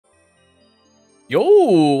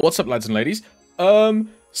Yo, what's up, lads and ladies?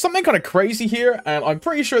 Something kind of crazy here, and I'm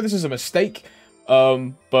pretty sure this is a mistake.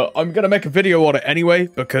 But I'm gonna make a video on it anyway,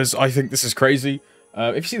 because I think this is crazy.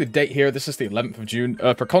 If you see the date here, this is the 11th of June.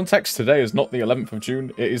 For context, today is not the 11th of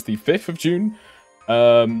June, it is the 5th of June.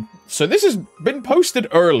 So this has been posted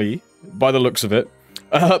early, by the looks of it.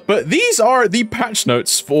 But these are the patch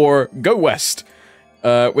notes for Go West,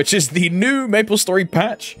 which is the new MapleStory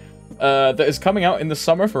patch, that is coming out in the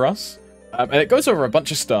summer for us. And it goes over a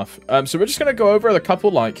bunch of stuff. So we're just going to go over a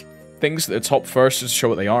couple, like, things at the top first, just to show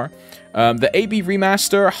what they are. The AB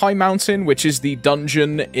Remaster, High Mountain, which is the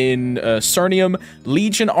dungeon in Cernium.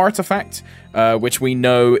 Legion Artifact, which we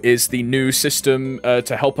know is the new system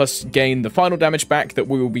to help us gain the final damage back that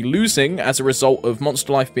we will be losing as a result of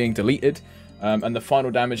Monster Life being deleted. And the final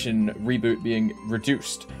damage in Reboot being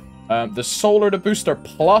reduced. The Solar to Booster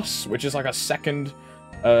Plus, which is like a second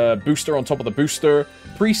booster on top of the booster,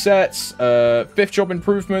 presets, 5th job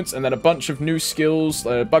improvements, and then a bunch of new skills,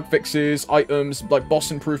 bug fixes, items, like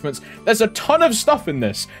boss improvements. There's a ton of stuff in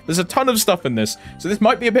this. So this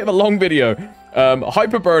might be a bit of a long video.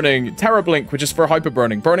 Hyper Burning, Terra Blink, which is for Hyper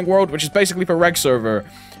Burning, Burning World, which is basically for Reg server.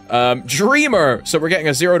 Dreamer, so we're getting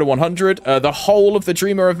a 0 to 100. The whole of the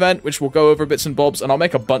Dreamer event, which we'll go over bits and bobs, and I'll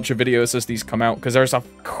make a bunch of videos as these come out, because there's a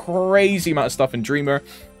crazy amount of stuff in Dreamer.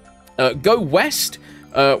 Go West,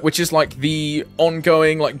 which is like the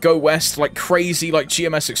ongoing, like, Go West, like, crazy, like,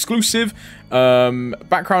 GMS exclusive,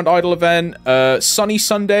 background idol event, Sunny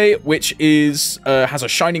Sunday, which is, has a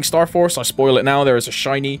Shining Star Force. I spoil it now, there is a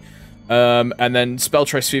shiny, and then Spell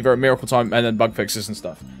Trace Fever, Miracle Time, and then bug fixes and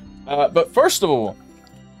stuff. But first of all,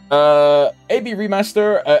 AB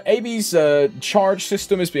Remaster, AB's, charge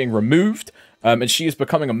system is being removed, and she is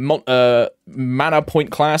becoming a, mana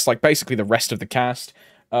point class, like, basically the rest of the cast.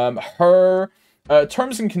 Her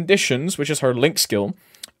terms and conditions, which is her link skill,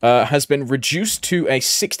 has been reduced to a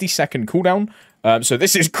 60-second cooldown. So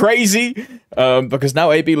this is crazy, because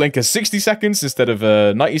now AB link is 60 seconds instead of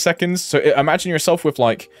 90 seconds. So imagine yourself with,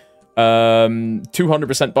 like,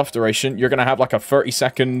 200% buff duration. You're going to have, like, a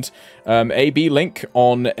 30-second AB link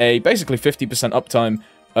on a basically 50% uptime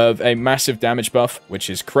of a massive damage buff, which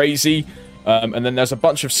is crazy. And then there's a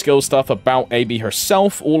bunch of skill stuff about AB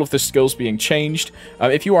herself, all of the skills being changed.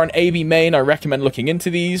 If you are an AB main, I recommend looking into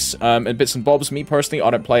these, and bits and bobs. Me personally, I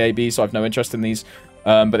don't play AB, so I have no interest in these.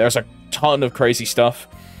 But there's a ton of crazy stuff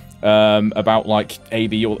about, like,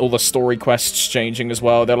 AB, all the story quests changing as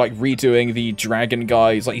well. They're, like, redoing the dragon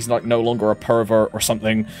guy. He's like no longer a pervert or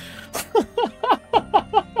something.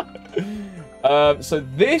 So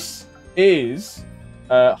this is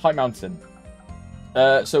High Mountain.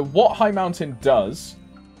 So what High Mountain does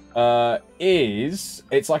is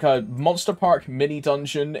it's like a Monster Park mini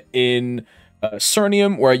dungeon in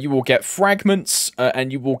Cernium, where you will get fragments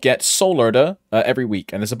and you will get Solarda every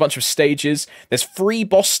week. And there's a bunch of stages. There's 3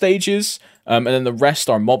 boss stages, and then the rest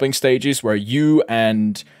are mobbing stages where you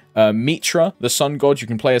and Mitra, the sun god, you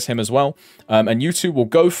can play as him as well. And you two will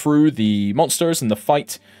go through the monsters and the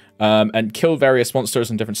fight and kill various monsters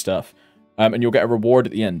and different stuff. And you'll get a reward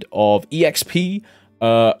at the end of EXP,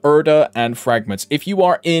 Urda, and fragments. If you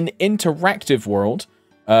are in Interactive World,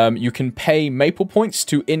 you can pay Maple points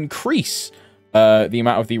to increase the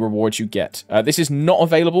amount of the rewards you get. This is not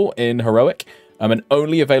available in Heroic, and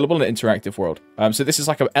only available in Interactive World. So this is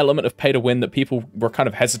like an element of pay to win that people were kind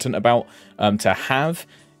of hesitant about to have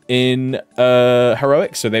in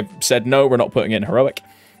Heroic. So they've said, no, we're not putting it in Heroic.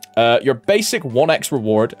 Your basic 1x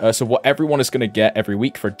reward, so what everyone is going to get every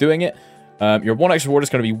week for doing it, your 1x reward is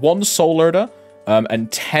going to be 1 Solarda,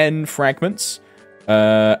 and 10 fragments.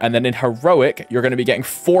 And then in Heroic, you're going to be getting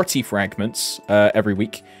 40 fragments every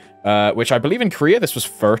week, which I believe in Korea this was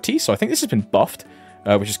 30, so I think this has been buffed,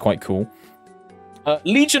 which is quite cool.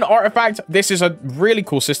 Legion Artifact, this is a really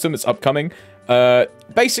cool system that's upcoming.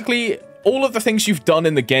 Basically, all of the things you've done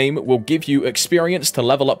in the game will give you experience to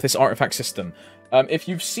level up this artifact system. If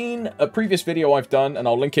you've seen a previous video I've done, and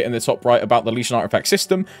I'll link it in the top right about the Legion Artifact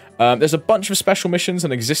system, there's a bunch of special missions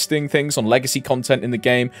and existing things on legacy content in the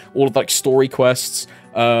game, all of, like, story quests,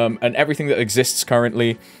 and everything that exists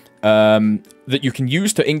currently, that you can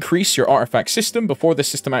use to increase your artifact system before the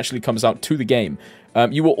system actually comes out to the game.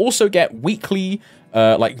 You will also get weekly,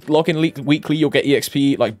 like, login weekly, you'll get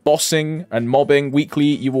EXP, like, bossing and mobbing weekly,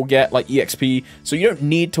 you will get, like, EXP, so you don't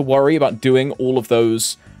need to worry about doing all of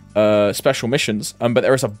those special missions, but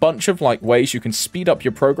there is a bunch of, like, ways you can speed up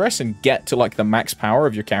your progress and get to, like, the max power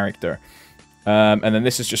of your character. And then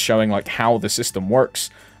this is just showing, like, how the system works.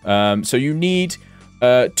 So you need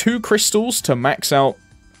 2 crystals to max out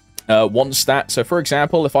 1 stat. So for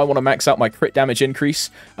example, if I want to max out my crit damage increase,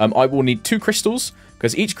 I will need 2 crystals,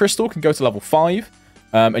 because each crystal can go to level 5,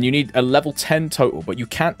 and you need a level 10 total, but you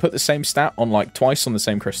can't put the same stat on like twice on the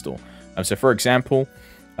same crystal. So for example,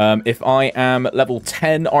 if I am level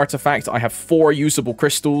 10 artifact, I have 4 usable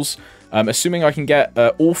crystals. Assuming I can get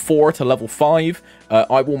all 4 to level 5,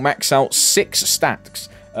 I will max out 6 stats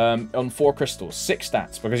on 4 crystals. 6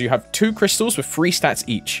 stats, because you have 2 crystals with 3 stats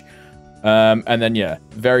each. And then, yeah,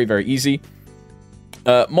 very, very easy.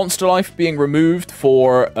 Monster Life being removed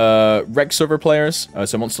for Reg server players.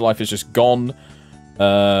 So Monster Life is just gone.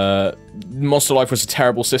 Monster Life was a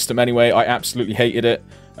terrible system anyway. I absolutely hated it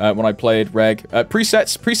when I played Reg.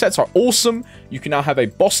 Presets are awesome. You can now have a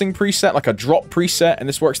bossing preset, like a drop preset, and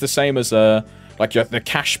this works the same as like the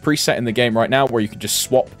cash preset in the game right now, where you can just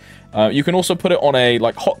swap. You can also put it on a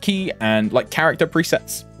like hotkey and like character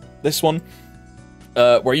presets. This one,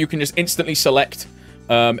 where you can just instantly select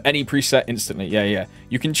any preset instantly. Yeah.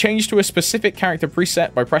 You can change to a specific character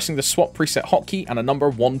preset by pressing the swap preset hotkey and a number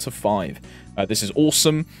 1 to 5. This is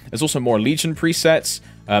awesome. There's also more Legion presets.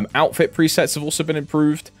 Outfit presets have also been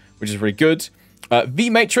improved, which is really good.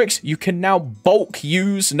 V-Matrix, you can now bulk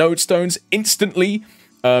use node stones instantly.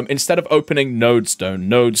 Instead of opening node stone,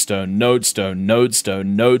 node stone, node stone, node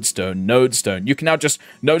stone, node stone, node stone, you can now just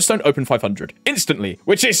node stone open 500 instantly,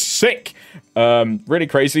 which is sick. Really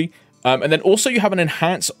crazy. And then also you have an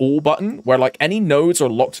enhance all button where like any nodes or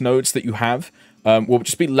locked nodes that you have will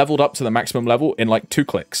just be leveled up to the maximum level in like 2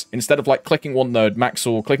 clicks. Instead of like clicking one node, max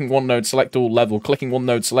all, clicking one node, select all, level, clicking one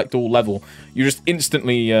node, select all, level. You just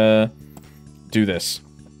instantly do this.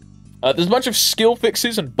 There's a bunch of skill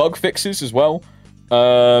fixes and bug fixes as well.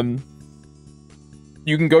 You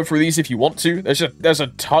can go through these if you want to. There's a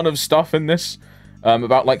ton of stuff in this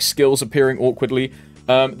about like skills appearing awkwardly.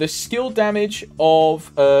 The skill damage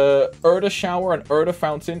of Erda Shower and Erda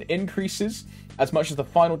Fountain increases as much as the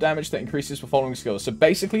final damage that increases for following skills. So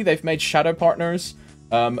basically, they've made shadow partners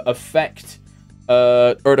affect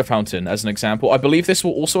Erda Fountain as an example. I believe this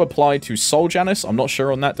will also apply to Soul Janus. I'm not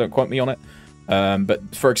sure on that. Don't quote me on it.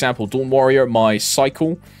 But for example, Dawn Warrior, my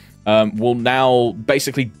cycle, will now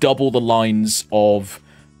basically double the lines of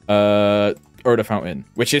Erda Fountain,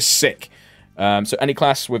 which is sick. So any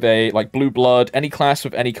class with a like blue blood, any class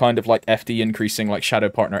with any kind of like FD increasing like shadow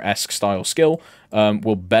partner-esque style skill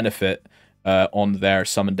will benefit on their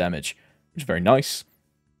summon damage, which is very nice.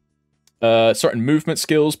 Certain movement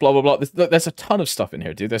skills, blah blah blah. There's a ton of stuff in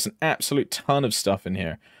here, dude. There's an absolute ton of stuff in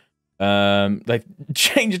here. They've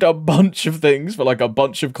changed a bunch of things for like a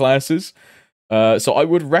bunch of classes. So I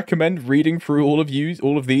would recommend reading through all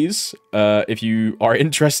of these if you are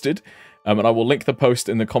interested. And I will link the post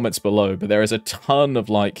in the comments below. But there is a ton of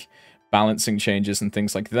like balancing changes and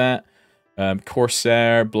things like that.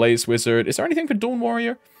 Corsair, Blaze Wizard. Is there anything for Dawn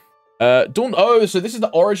Warrior? Oh, so this is the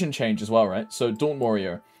origin change as well, right? So Dawn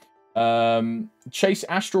Warrior. Chase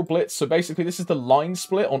Astral Blitz. So basically this is the line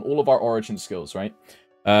split on all of our origin skills, right?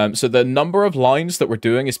 So the number of lines that we're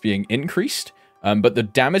doing is being increased. But the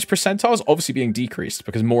damage percentile is obviously being decreased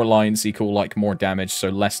because more lines equal like more damage, so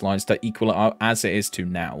less lines to equal it out as it is to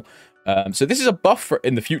now. So this is a buff for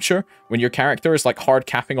in the future when your character is like hard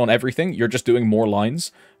capping on everything. You're just doing more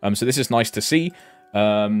lines. So this is nice to see.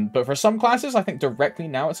 But for some classes, I think directly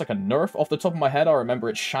now it's like a nerf. Off the top of my head, I remember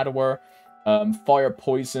it's Shadower, Fire,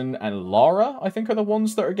 Poison, and Lara, I think are the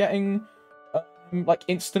ones that are getting like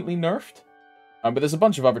instantly nerfed. But there's a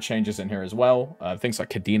bunch of other changes in here as well. Things like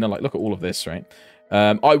Kadena, like look at all of this, right?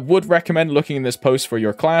 I would recommend looking in this post for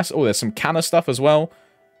your class. Oh, there's some Kana stuff as well.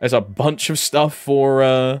 There's a bunch of stuff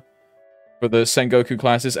for the Sengoku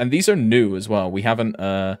classes. And these are new as well. We haven't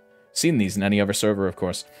seen these in any other server, of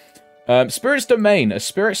course. Spirit's Domain. A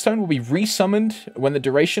Spirit Stone will be resummoned when the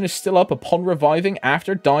duration is still up upon reviving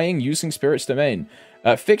after dying using Spirit's Domain.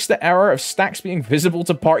 Fix the error of stacks being visible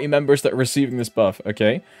to party members that are receiving this buff.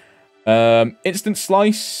 Okay. Instant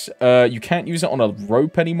Slice. You can't use it on a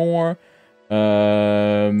rope anymore.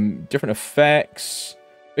 Different effects.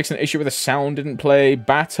 Fix an issue where the sound didn't play.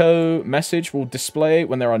 Bato message will display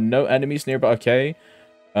when there are no enemies nearby. Okay.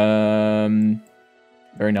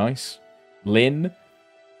 Very nice. Lin.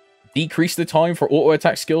 Decrease the time for auto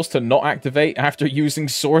attack skills to not activate after using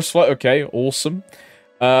Source Flow. Okay, awesome.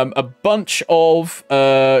 A bunch of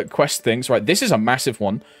quest things. Right, this is a massive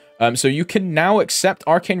one. So you can now accept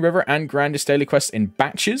Arcane River and Grandest Daily quests in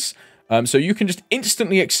batches. So you can just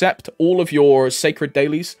instantly accept all of your sacred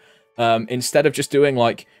dailies. Instead of just doing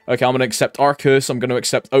like, okay, I'm going to accept Arcus, I'm going to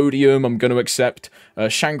accept Odium, I'm going to accept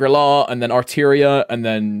Shangri-La, and then Arteria, and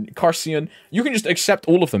then Carcion. You can just accept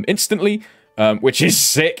all of them instantly, which is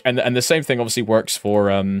sick. And the same thing obviously works for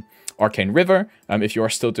Arcane River, if you are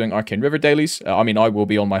still doing Arcane River dailies. I mean, I will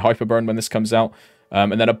be on my Hyperburn when this comes out.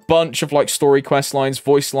 And then a bunch of like story quest lines,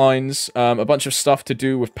 voice lines, a bunch of stuff to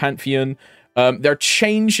do with Pantheon. They're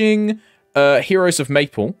changing Heroes of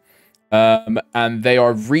Maple. And they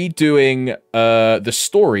are redoing the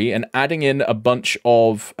story and adding in a bunch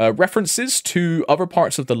of references to other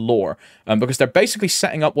parts of the lore. Because they're basically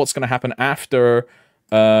setting up what's going to happen after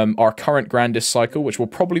our current Grandest cycle, which will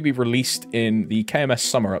probably be released in the KMS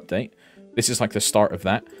Summer Update. This is like the start of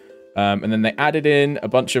that. And then they added in a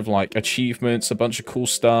bunch of like achievements, a bunch of cool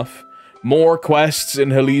stuff. More quests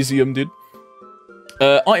in Elysium, dude.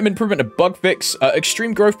 Item improvement and bug fix.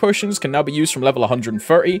 Extreme growth potions can now be used from level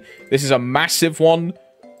 130. This is a massive one.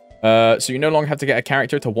 So you no longer have to get a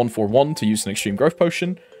character to 141 to use an extreme growth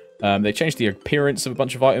potion. They changed the appearance of a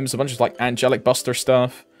bunch of items, a bunch of like angelic buster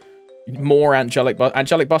stuff. More angelic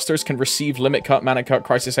busters can receive limit cut, mana cut,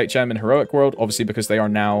 crisis HM in heroic world, obviously because they are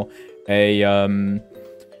now a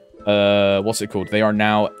what's it called? They are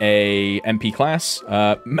now a MP class.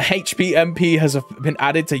 HP MP has been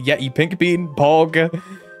added to Yeti Pink Bean, Bog. And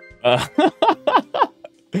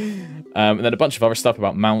then a bunch of other stuff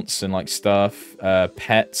about mounts and like stuff,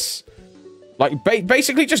 pets. Like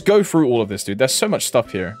basically just go through all of this, dude. There's so much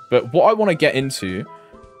stuff here. But what I want to get into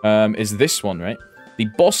is this one, right? The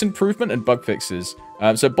boss improvement and bug fixes.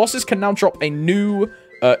 So bosses can now drop a new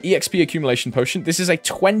EXP accumulation potion. This is a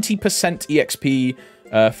 20% EXP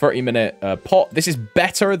 30-minute pot. This is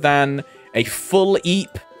better than a full EAP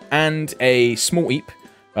and a small EAP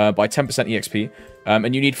by 10% EXP.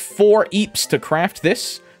 And you need 4 EAPs to craft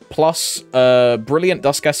this, plus Brilliant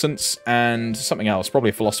Dusk Essence and something else, probably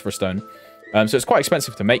a Philosopher's Stone. So it's quite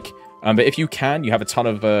expensive to make. But if you can, you have a ton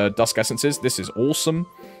of Dusk Essences. This is awesome.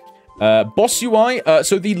 Boss UI.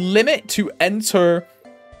 So the limit to enter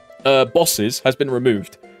bosses has been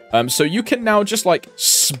removed. So you can now just like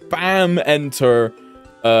spam enter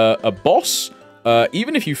a boss,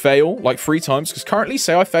 even if you fail like 3 times. Because currently,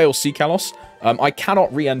 say I fail Sea Kalos, I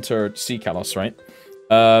cannot re-enter Sea Kalos, right?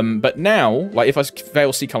 But now, like if I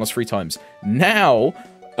fail Sea Kalos 3 times, now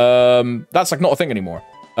that's like not a thing anymore.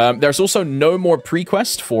 There's also no more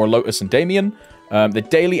pre-quest for Lotus and Damien. The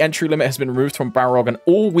daily entry limit has been removed from Balrog and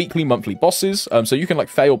all weekly, monthly bosses. So you can like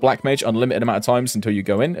fail Black Mage unlimited amount of times until you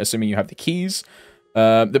go in, assuming you have the keys.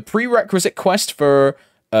 The prerequisite quest for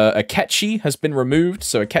Akechi has been removed,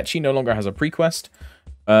 so Akechi no longer has a pre-quest.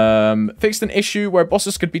 Fixed an issue where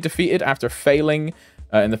bosses could be defeated after failing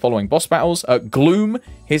in the following boss battles. Gloom,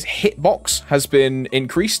 his hitbox has been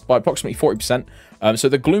increased by approximately 40%. So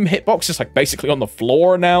the Gloom hitbox is like basically on the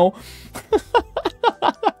floor now.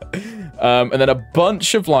 And then a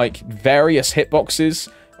bunch of like various hitboxes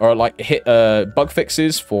or like bug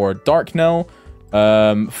fixes for Darknell,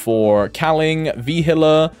 for Kaling,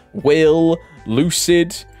 Vihila, Will,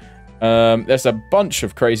 Lucid. There's a bunch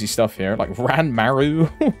of crazy stuff here, like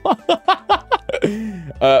Ranmaru.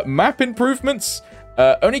 Map improvements.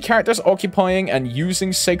 Only characters occupying and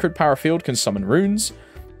using Sacred Power Field can summon runes.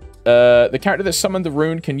 The character that summoned the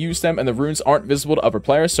rune can use them, and the runes aren't visible to other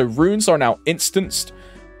players. So runes are now instanced,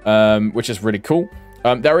 which is really cool.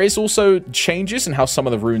 There is also changes in how some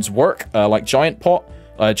of the runes work, like Giant Pot.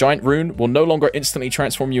 Giant Rune will no longer instantly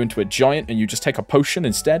transform you into a giant, and you just take a potion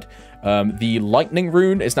instead. The Lightning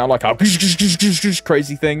Rune is now like a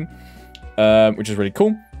crazy thing, which is really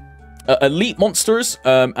cool. Elite Monsters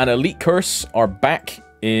and Elite Curse are back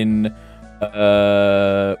in,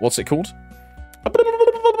 what's it called?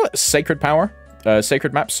 Sacred Power,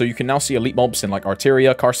 Sacred Maps. So you can now see Elite Mobs in like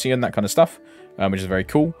Arteria, Carcian, that kind of stuff, which is very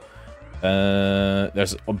cool.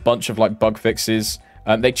 There's a bunch of like bug fixes.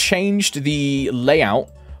 They changed the layout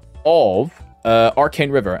of Arcane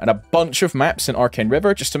River and a bunch of maps in Arcane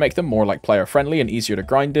River just to make them more like player friendly and easier to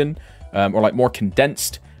grind in, or like more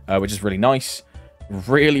condensed, which is really nice.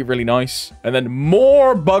 Really, really nice. And then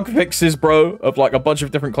more bug fixes, bro, of like a bunch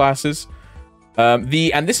of different classes. And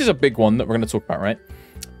this is a big one that we're going to talk about, right?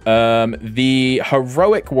 The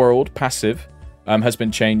Heroic World passive has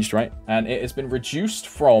been changed, right? And it has been reduced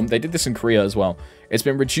from, they did this in Korea as well. It's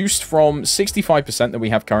been reduced from 65% that we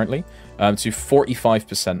have currently to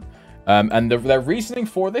 45%. And their reasoning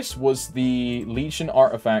for this was the Legion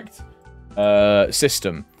artifact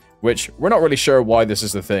system, which we're not really sure why this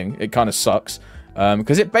is the thing. It kind of sucks.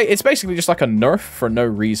 Because it's basically just like a nerf for no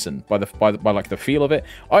reason by like the feel of it.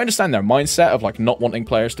 I understand their mindset of like not wanting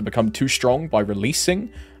players to become too strong by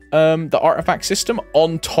releasing the artifact system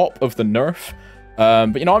on top of the nerf.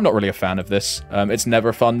 But you know, I'm not really a fan of this. It's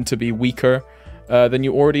never fun to be weaker than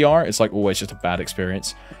you already are. It's like always just a bad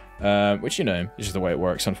experience, which, you know, is just the way it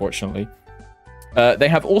works, unfortunately. They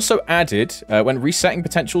have also added, when resetting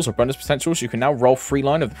potentials or bonus potentials, you can now roll free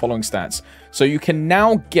line of the following stats. So you can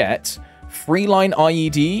now get free line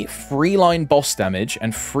IED, free line boss damage,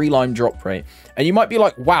 and free line drop rate. And you might be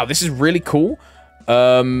like, wow, this is really cool.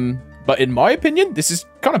 But in my opinion, this is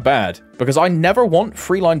kind of bad, because I never want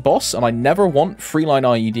free line boss, and I never want free line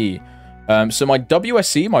IED. So my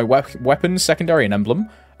WSC, my weapon, secondary, and emblem,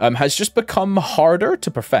 has just become harder to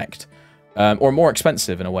perfect. Or more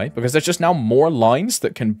expensive in a way, because there's just now more lines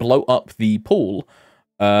that can blow up the pool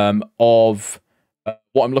of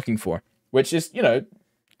what I'm looking for. Which is, you know,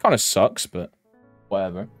 kind of sucks, but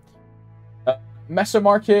whatever. Meso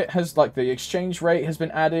Market has, like, the exchange rate has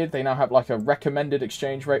been added. They now have, like, a recommended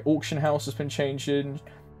exchange rate. Auction House has been changing.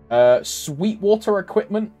 Sweetwater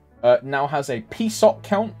Equipment now has a PSOC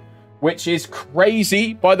count, which is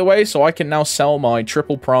crazy, by the way. So I can now sell my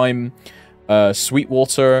triple prime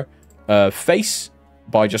Sweetwater face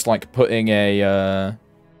by just, like, putting a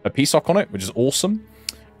PSOC on it, which is awesome.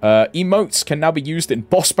 Emotes can now be used in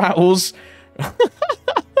boss battles.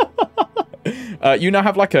 You now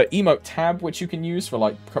have like a emote tab which you can use for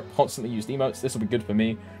like constantly used emotes. This will be good for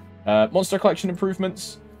me. Monster collection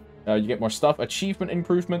improvements. You get more stuff. Achievement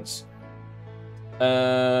improvements.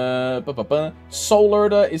 Soul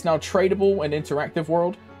Order is now tradable in Interactive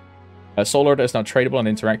World. Soul Order is now tradable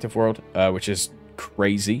in Interactive World, which is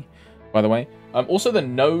crazy, by the way. Also, the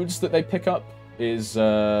nodes that they pick up is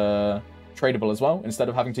tradable as well, instead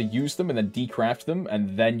of having to use them and then decraft them,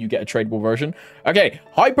 and then you get a tradable version. Okay,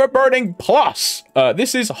 Hyper Burning Plus.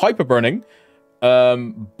 This is Hyper Burning,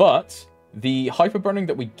 but the Hyper Burning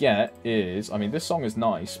that we get is, I mean, this song is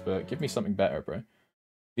nice, but give me something better, bro.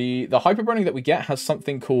 The Hyper Burning that we get has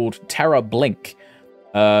something called Tera Blink.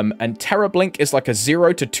 And Tera Blink is like a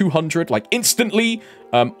 0 to 200, like instantly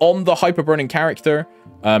on the Hyper Burning character.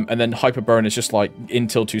 And then Hyper Burn is just like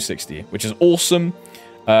until 260, which is awesome.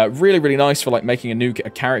 Really, really nice for like making a new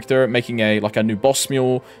character, making a new boss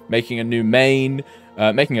mule, making a new main,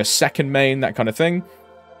 making a second main, that kind of thing.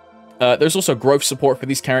 There's also growth support for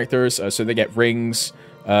these characters, so they get rings.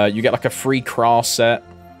 You get like a free Kra set,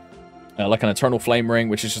 like an Eternal Flame ring,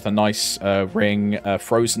 which is just a nice ring,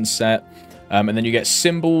 frozen set. And then you get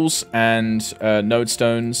symbols and node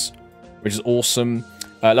stones, which is awesome.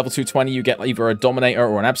 Level 220, you get either a Dominator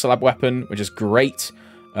or an Absolab weapon, which is great.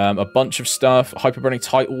 A bunch of stuff, Hyperburning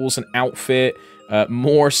titles, an outfit,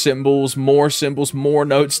 more symbols, more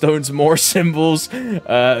node stones, more symbols,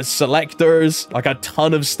 selectors, like a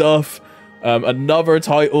ton of stuff, another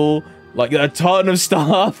title, like a ton of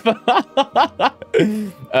stuff.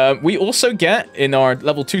 We also get, in our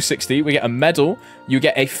level 260, we get a medal, you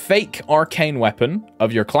get a fake arcane weapon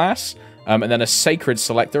of your class, and then a sacred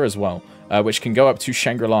selector as well. Which can go up to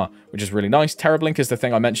Shangri-La, which is really nice. Tera Blink is the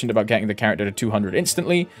thing I mentioned about getting the character to 200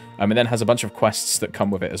 instantly, and then has a bunch of quests that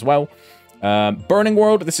come with it as well. Burning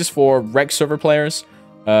World, this is for reg server players.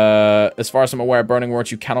 As far as I'm aware, Burning World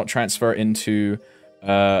you cannot transfer into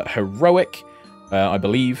Heroic, I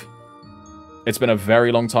believe. It's been a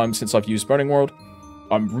very long time since I've used Burning World.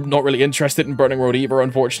 I'm not really interested in Burning World either,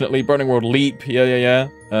 unfortunately. Burning World Leap, yeah.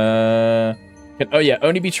 Can, oh yeah,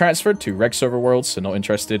 only be transferred to reg server worlds, so not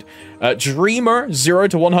interested. Dreamer, 0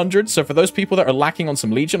 to 100. So for those people that are lacking on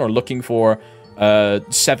some Legion or looking for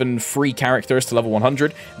 7 free characters to level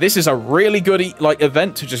 100, this is a really good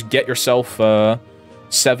event to just get yourself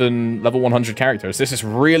 7 level 100 characters. This is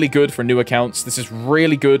really good for new accounts. This is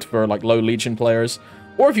really good for like low Legion players.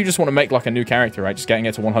 Or if you just want to make like a new character, right? Just getting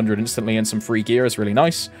it to 100 instantly and some free gear is really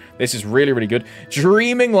nice. This is really, really good.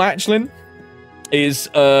 Dreaming Lachlin is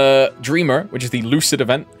Dreamer, which is the Lucid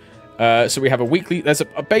event. So we have a weekly... There's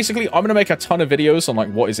basically, I'm going to make a ton of videos on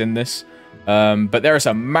like what is in this. But there is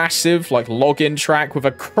a massive like login track with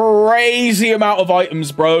a crazy amount of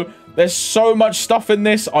items, bro. There's so much stuff in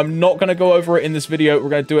this. I'm not going to go over it in this video. We're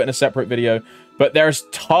going to do it in a separate video. But there's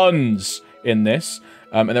tons in this.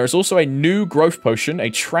 And there is also a new growth potion, a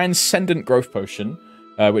Transcendent growth potion,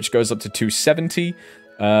 which goes up to 270.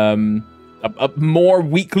 More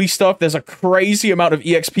weekly stuff. There's a crazy amount of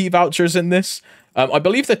EXP vouchers in this. I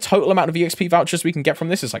believe the total amount of EXP vouchers we can get from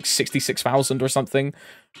this is like 66,000 or something.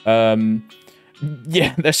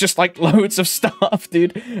 Yeah, there's just like loads of stuff,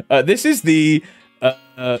 dude. This is the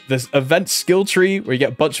this event skill tree where you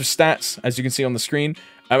get a bunch of stats, as you can see on the screen.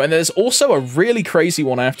 And there's also a really crazy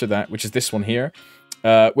one after that, which is this one here,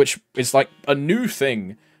 which is like a new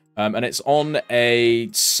thing. And it's on a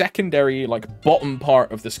secondary, like, bottom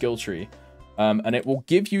part of the skill tree. And it will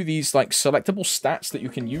give you these, like, selectable stats that you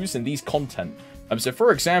can use in these content. So,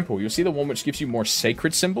 for example, you'll see the one which gives you more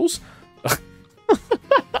sacred symbols.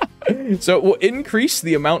 So, it will increase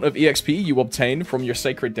the amount of EXP you obtain from your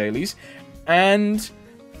sacred dailies. And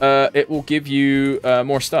it will give you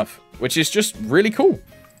more stuff, which is just really cool.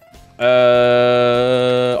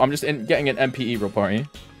 I'm just getting an MPE real party.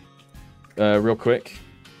 Real quick.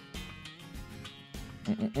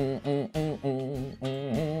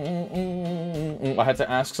 I had to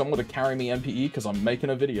ask someone to carry me MPE because I'm making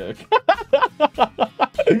a video.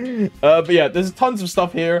 But yeah, there's tons of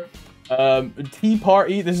stuff here. Tea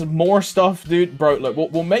Party, this is more stuff, dude. Bro, look,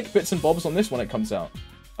 we'll make bits and bobs on this when it comes out.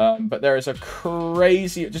 But there is a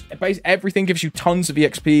crazy, just basically everything gives you tons of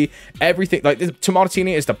EXP. Everything, like this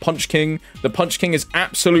Tomatini is the Punch King. The Punch King is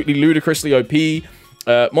absolutely ludicrously OP.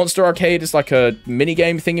 Monster Arcade is like a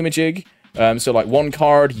minigame thingamajig. So like one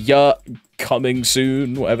card, coming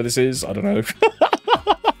soon, whatever this is. I don't know.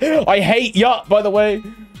 I hate by the way.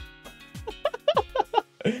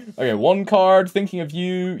 Okay, one card, Thinking of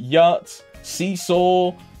You,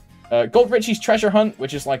 Seesaw, Gold Richie's Treasure Hunt,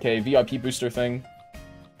 which is like a VIP booster thing.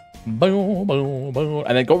 Boom, boom, boom.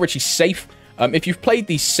 And then Gold Richie's Safe. If you've played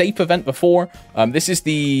the Safe event before, this is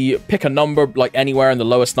the pick a number, like anywhere, and the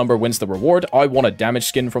lowest number wins the reward. I won a damage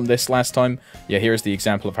skin from this last time. Yeah, here's the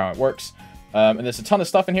example of how it works. And there's a ton of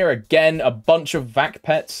stuff in here. Again, a bunch of Vac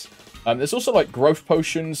Pets. There's also like Growth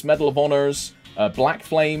Potions, Medal of Honors, Black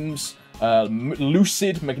Flames,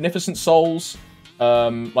 Lucid, Magnificent Souls,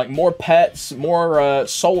 like more pets, more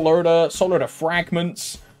Soul Urda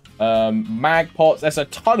Fragments, Mag Pots. There's a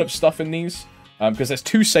ton of stuff in these. Because there's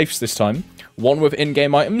two safes this time. One with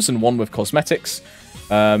in-game items and one with cosmetics.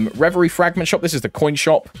 Reverie Fragment Shop. This is the coin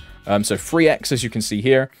shop. So free X, as you can see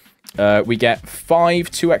here. We get 5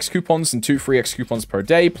 2x coupons and 2 free X coupons per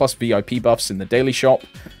day, plus VIP buffs in the daily shop.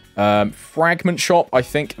 Fragment Shop. I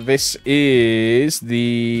think this is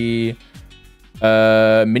the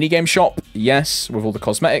minigame shop. Yes, with all the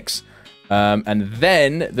cosmetics. And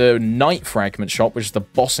then the Night Fragment Shop, which is the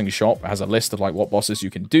bossing shop. It has a list of like what bosses you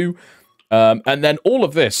can do. And then all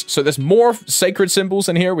of this. So there's more sacred symbols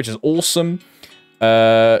in here, which is awesome. 20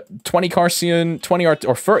 Carcian, 20 or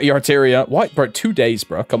 30 Arteria. What, bro? 2 days,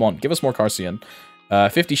 bro. Come on, give us more Carcian.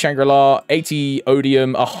 50 Shangri-La, 80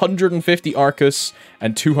 Odium, 150 Arcus,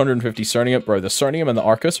 and 250 Cernium. Bro, the Cernium and the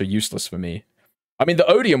Arcus are useless for me. I mean, the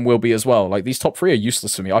Odium will be as well. Like, these top 3 are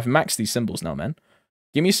useless for me. I've maxed these symbols now, man.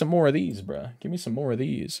 Give me some more of these, bro. Give me some more of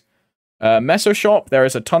these. Meso Shop. There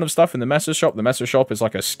is a ton of stuff in the Meso Shop. The Meso Shop is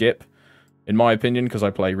like a skip, in my opinion, because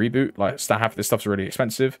I play Reboot. Like, half this stuff's really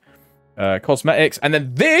expensive. Cosmetics. And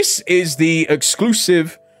then this is the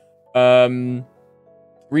exclusive Reboot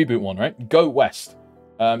one, right? Go West.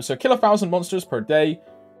 So kill 1,000 monsters per day.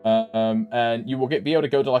 And you will be able to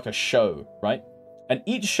go to like a show, right? And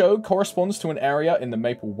each show corresponds to an area in the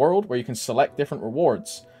Maple world where you can select different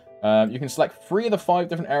rewards. You can select 3 of the 5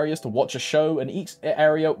 different areas to watch a show, and each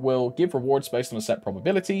area will give rewards based on a set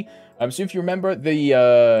probability. So if you remember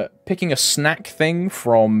the picking a snack thing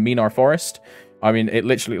from Minar Forest, I mean, it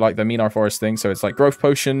literally like the Minar Forest thing, so it's like growth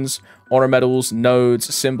potions, honor medals,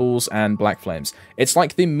 nodes, symbols, and black flames. It's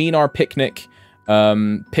like the Minar picnic,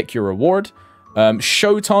 pick your reward.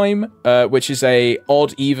 Showtime, which is a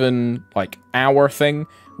odd even like hour thing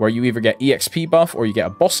where you either get EXP buff or you get a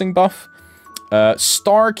bossing buff.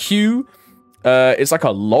 Star Q is like a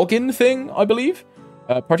login thing, I believe.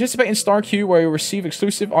 Participate in Star Q where you receive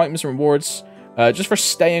exclusive items and rewards just for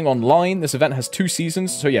staying online. This event has 2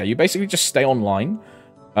 seasons, so yeah, you basically just stay online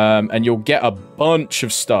and you'll get a bunch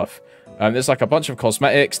of stuff. There's like a bunch of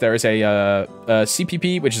cosmetics. There is a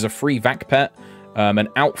CPP, which is a free Vac Pet, an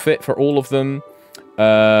outfit for all of them,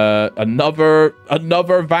 another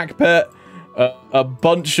Vac Pet, a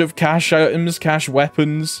bunch of cash items, cash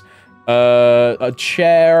weapons, a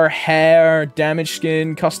chair, hair, damage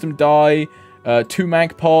skin, custom dye, 2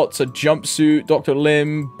 mag pots, a jumpsuit, Dr.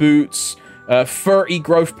 Lim, boots, 30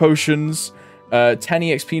 growth potions, 10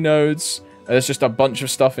 EXP nodes. There's just a bunch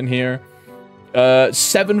of stuff in here.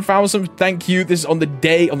 7,000, thank you. This is on the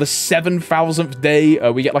 7,000th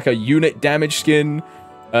day. We get like a unit damage skin,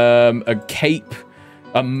 a cape,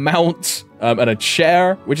 a mount, and a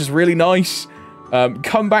chair, which is really nice.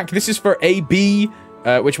 Come back. This is for AB.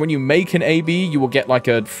 Which when you make an AB, you will get like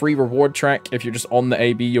a free reward track. If you're just on the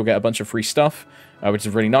AB, you'll get a bunch of free stuff, which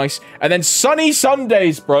is really nice. And then Sunny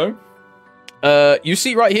Sundays, bro. You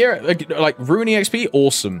see right here, like Rooney XP,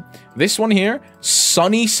 awesome. This one here,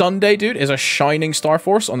 Sunny Sunday, dude, is a Shining Star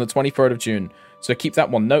Force on the 23rd of June. So keep that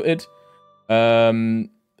one noted.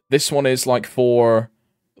 This one is like for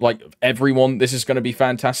like everyone. This is going to be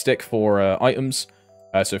fantastic for items.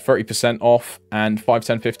 So 30% off and 5,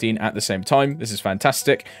 10, 15 at the same time. This is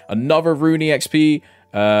fantastic. Another Rooney XP,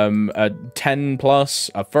 a 10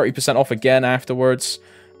 plus, a 30% off again afterwards.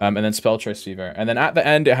 And then Spell Trace Fever. And then at the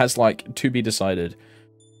end, it has like to be decided.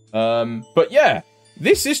 But yeah,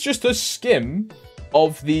 this is just a skim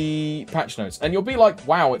of the patch notes. And you'll be like,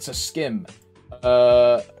 wow, it's a skim.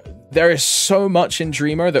 There is so much in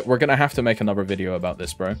Dreamer that we're going to have to make another video about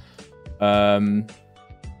this, bro.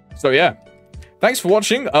 So yeah, thanks for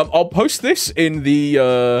watching. I'll post this in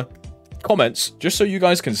the comments just so you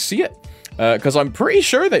guys can see it. Because I'm pretty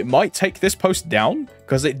sure they might take this post down.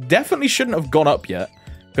 Because it definitely shouldn't have gone up yet.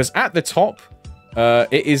 Because at the top,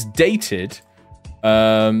 it is dated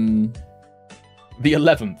the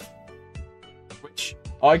 11th. Which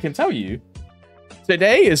I can tell you,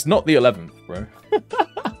 today is not the 11th, bro.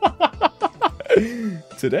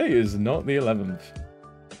 Today is not the 11th.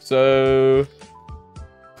 So...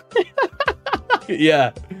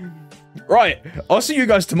 yeah. Right. I'll see you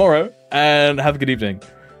guys tomorrow, and have a good evening.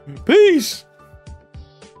 Peace!